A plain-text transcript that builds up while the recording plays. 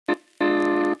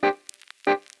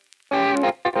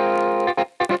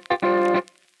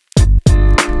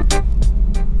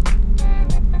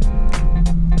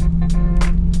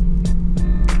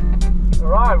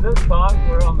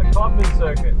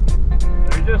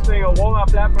First thing, a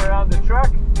warm-up lap around the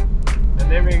track,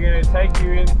 and then we're going to take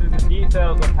you into the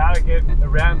details of how to get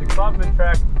around the Clubman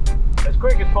track as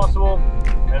quick as possible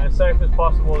and as safe as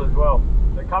possible as well.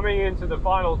 So coming into the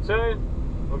final turn,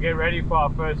 we'll get ready for our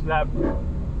first lap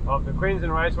of the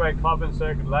Queensland Raceway Clubman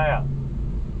circuit layout.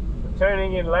 We're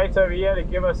turning in late over here to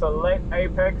give us a late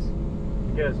apex,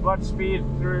 to get as much speed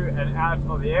through and out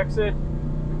of the exit.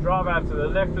 We drive out to the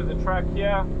left of the track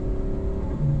here,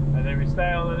 and then we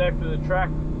stay on the left of the track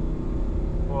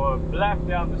for a lap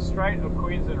down the straight of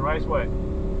Queensland Raceway.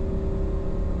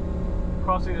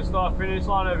 Crossing the start finish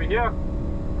line over here,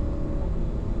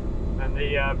 and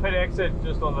the pit exit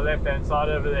just on the left hand side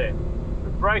over there.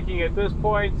 We're braking at this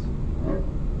point,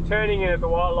 turning in at the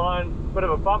white line, bit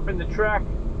of a bump in the track,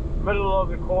 middle of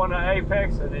the corner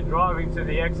apex, and then driving to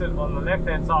the exit on the left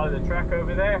hand side of the track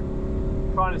over there,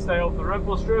 trying to stay off the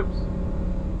ripple strips,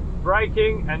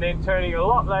 braking and then turning a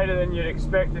lot later than you'd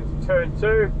expect into turn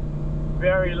 2,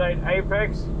 very late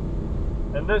apex.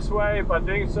 And this way, by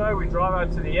doing so, we drive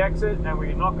out to the exit and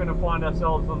we're not going to find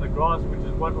ourselves on the grass, which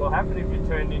is what will happen if you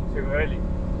turn in too early.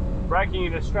 Braking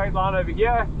in a straight line over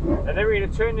here, and then we're going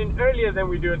to turn in earlier than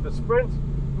we do at the sprint,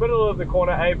 middle of the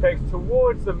corner apex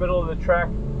towards the middle of the track,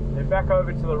 then back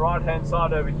over to the right hand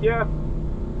side over here.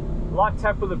 Light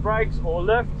tap of the brakes or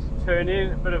lift, turn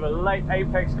in, a bit of a late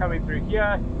apex coming through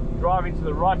here, driving to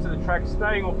the right of the track,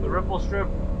 staying off the ripple strip,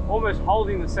 almost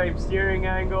holding the same steering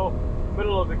angle,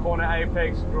 middle of the corner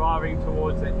apex, driving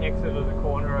towards the exit of the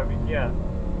corner over here.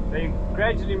 Then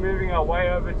gradually moving our way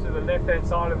over to the left hand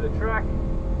side of the track,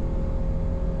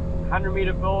 100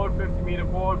 meter board, 50 meter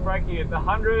board, braking at the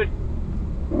 100,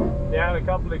 down a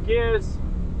couple of gears,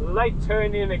 late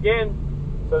turn in again,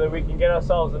 so that we can get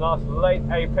ourselves a nice late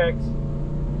apex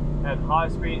and high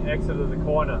speed exit of the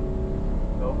corner.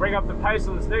 So we'll bring up the pace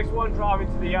on this next one,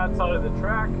 driving to the outside of the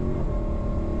track.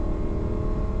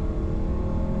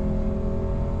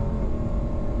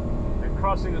 And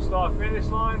crossing the start finish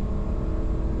line.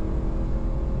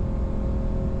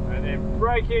 And then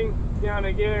braking down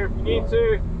a gear if you need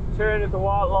to, turn at the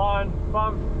white line,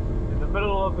 bump in the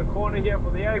middle of the corner here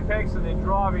for the apex, and then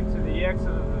driving to the exit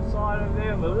of the side over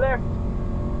there on the left.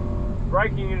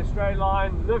 Braking in a straight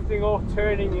line, lifting off,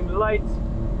 turning in late,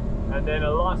 and then a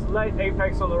nice late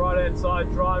apex on the right hand side,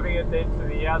 driving it then to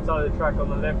the outside of the track on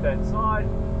the left hand side.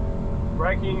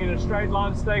 Braking in a straight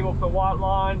line, staying off the white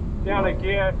line, down a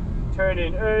gear, turn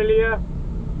in earlier,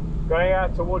 going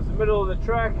out towards the middle of the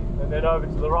track, and then over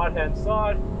to the right hand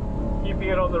side, keeping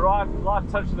it on the right, light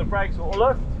touch of the brakes or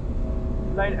lift,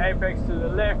 late apex to the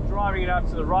left, driving it out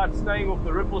to the right, staying off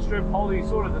the ripple strip, holding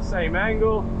sort of the same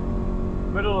angle,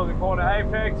 middle of the corner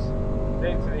apex,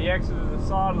 then to the exit of the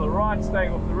side on the right,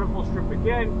 staying off the ripple strip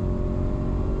again,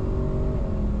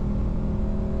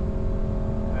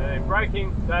 and then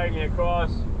braking, diagonally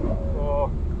across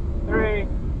for 3,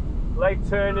 late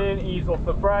turn in, ease off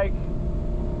the brake,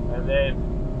 and then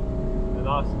a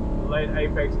nice late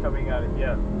apex coming out of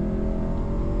here.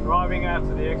 Driving out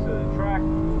to the exit of the track,